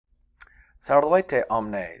Salute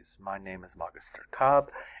omnes, my name is Magister Cobb,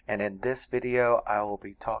 and in this video I will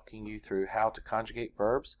be talking you through how to conjugate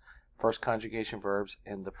verbs, first conjugation verbs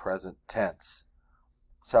in the present tense.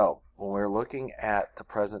 So, when we're looking at the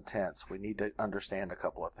present tense, we need to understand a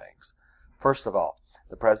couple of things. First of all,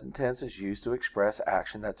 the present tense is used to express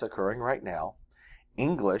action that's occurring right now.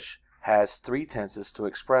 English has three tenses to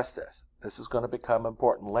express this. This is going to become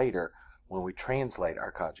important later when we translate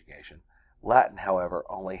our conjugation. Latin, however,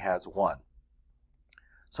 only has one.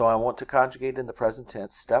 So I want to conjugate in the present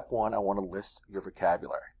tense. Step one, I want to list your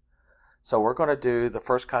vocabulary. So we're going to do the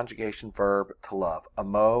first conjugation verb to love.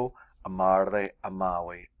 Amo, amare,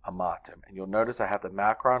 amavi, amatum. And you'll notice I have the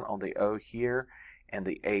macron on the O here and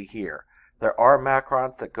the A here. There are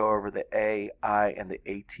macrons that go over the A, I, and the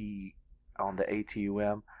AT on the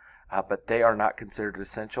ATUM, but they are not considered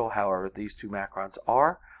essential. However, these two macrons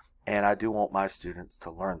are, and I do want my students to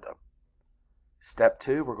learn them. Step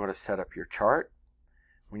two, we're going to set up your chart.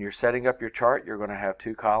 When you're setting up your chart, you're going to have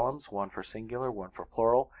two columns, one for singular, one for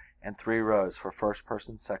plural, and three rows for first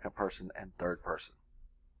person, second person, and third person.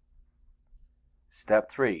 Step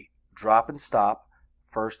three, drop and stop,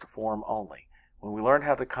 first form only. When we learn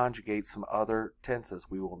how to conjugate some other tenses,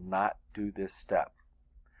 we will not do this step.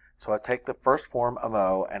 So I take the first form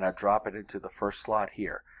amo and I drop it into the first slot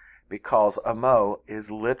here, because amo is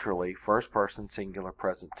literally first person singular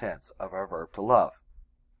present tense of our verb to love.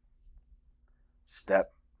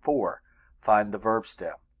 Step 4. Find the verb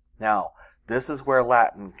stem. Now, this is where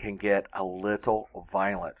Latin can get a little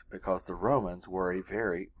violent because the Romans were a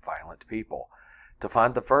very violent people. To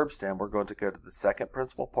find the verb stem, we're going to go to the second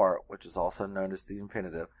principal part, which is also known as the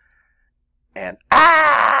infinitive, and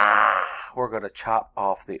we're going to chop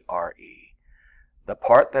off the RE. The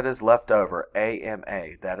part that is left over,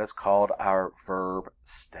 AMA, that is called our verb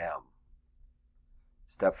stem.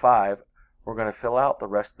 Step 5, we're going to fill out the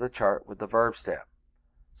rest of the chart with the verb stem.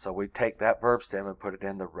 So we take that verb stem and put it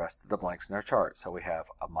in the rest of the blanks in our chart. So we have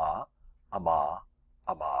ama, ama,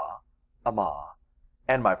 ama, ama,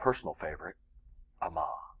 and my personal favorite, ama.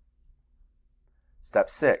 Step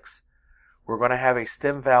 6, we're going to have a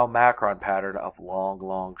stem vowel macron pattern of long,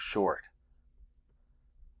 long, short.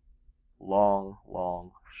 Long,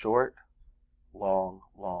 long, short, long,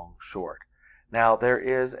 long, short. Now, there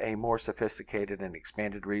is a more sophisticated and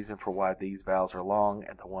expanded reason for why these vowels are long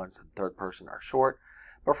and the ones in third person are short.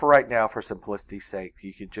 But for right now, for simplicity's sake,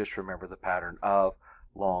 you can just remember the pattern of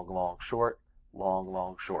long, long, short, long,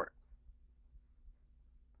 long, short.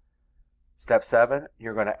 Step 7,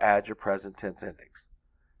 you're going to add your present tense endings.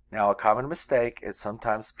 Now, a common mistake is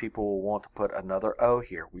sometimes people will want to put another O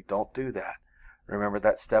here. We don't do that. Remember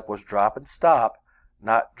that step was drop and stop,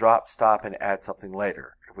 not drop, stop, and add something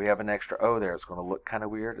later. If we have an extra O there, it's going to look kind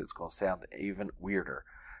of weird. It's going to sound even weirder.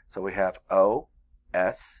 So we have O,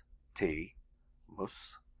 S, T,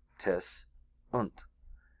 mus, tis, und.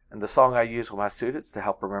 And the song I use with my students to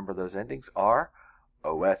help remember those endings are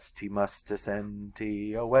OST mustis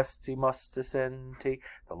NT, OST mustis NT.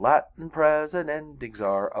 The Latin present endings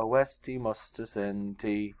are OST mustis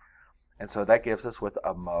NT. And so that gives us with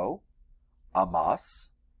amo,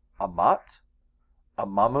 amas, amat,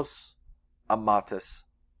 amamus, amatus,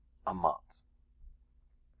 amant.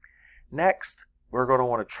 Next, we're going to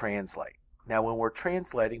want to translate. Now, when we're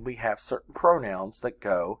translating, we have certain pronouns that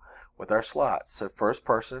go with our slots. So first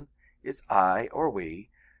person is I or we.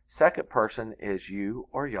 Second person is you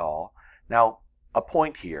or y'all. Now, a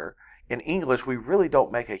point here. In English, we really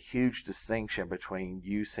don't make a huge distinction between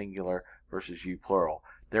you singular versus you plural.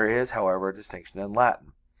 There is, however, a distinction in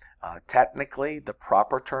Latin. Technically, the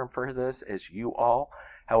proper term for this is you all.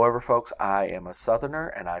 However, folks, I am a Southerner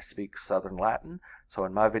and I speak Southern Latin. So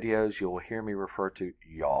in my videos, you will hear me refer to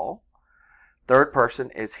y'all. Third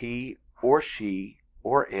person is he or she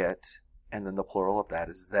or it, and then the plural of that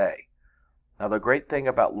is they. Now, the great thing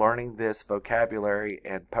about learning this vocabulary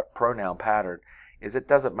and pronoun pattern is it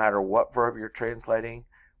doesn't matter what verb you're translating,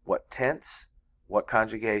 what tense, what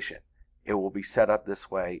conjugation. It will be set up this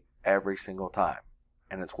way every single time,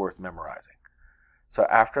 and it's worth memorizing. So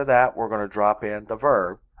after that, we're going to drop in the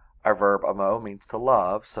verb. Our verb amo means to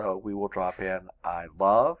love, so we will drop in I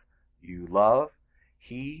love, you love,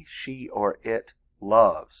 he, she, or it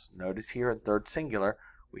loves. Notice here in third singular,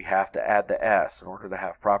 we have to add the S in order to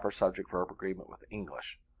have proper subject-verb agreement with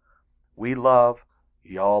English. We love,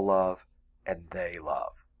 y'all love, and they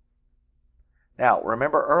love. Now,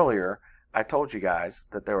 remember earlier, I told you guys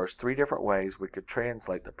that there was three different ways we could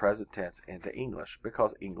translate the present tense into English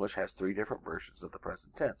because English has three different versions of the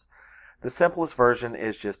present tense. The simplest version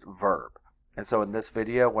is just verb. And so in this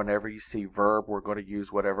video, whenever you see verb, we're going to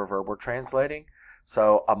use whatever verb we're translating.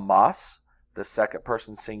 So amas, the second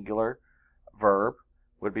person singular verb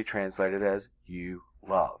would be translated as you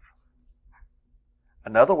love.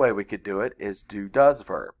 Another way we could do it is do-does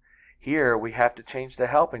verb. Here we have to change the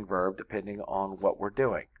helping verb depending on what we're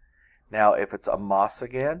doing. Now if it's a must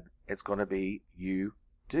again, it's going to be you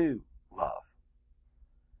do love.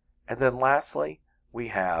 And then lastly, we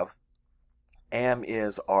have am,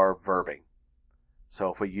 is, are verbing.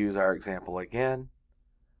 So if we use our example again,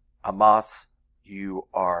 amas, you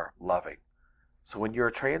are loving. So when you're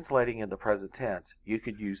translating in the present tense, you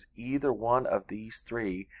could use either one of these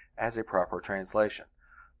three as a proper translation.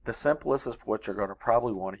 The simplest is what you're going to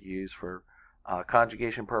probably want to use for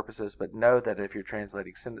conjugation purposes, but know that if you're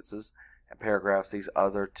translating sentences and paragraphs, these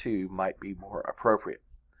other two might be more appropriate.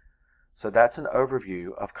 So that's an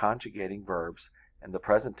overview of conjugating verbs in the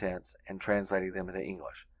present tense and translating them into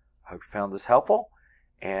English. I hope you found this helpful,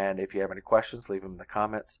 and if you have any questions, leave them in the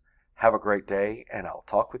comments. Have a great day, and I'll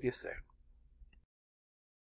talk with you soon.